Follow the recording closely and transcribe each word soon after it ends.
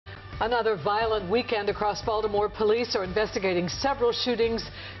Another violent weekend across Baltimore. Police are investigating several shootings,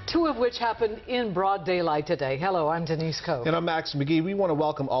 two of which happened in broad daylight today. Hello, I'm Denise Coe. And I'm Max McGee. We want to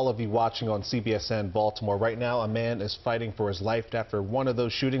welcome all of you watching on CBSN Baltimore. Right now, a man is fighting for his life after one of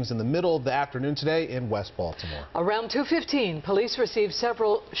those shootings in the middle of the afternoon today in West Baltimore. Around 2:15, police received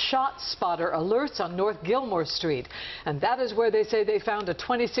several shot spotter alerts on North Gilmore Street. And that is where they say they found a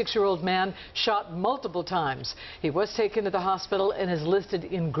 26-year-old man shot multiple times. He was taken to the hospital and is listed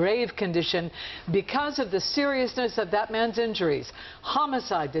in grave condition because of the seriousness of that man's injuries.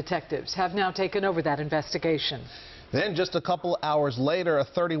 Homicide detectives have now taken over that investigation. Then just a couple hours later, a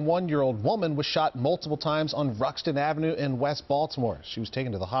 31-year-old woman was shot multiple times on Ruxton Avenue in West Baltimore. She was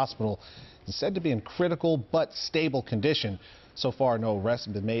taken to the hospital and said to be in critical but stable condition. So far, no arrests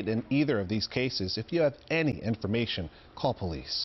have been made in either of these cases. If you have any information, call police.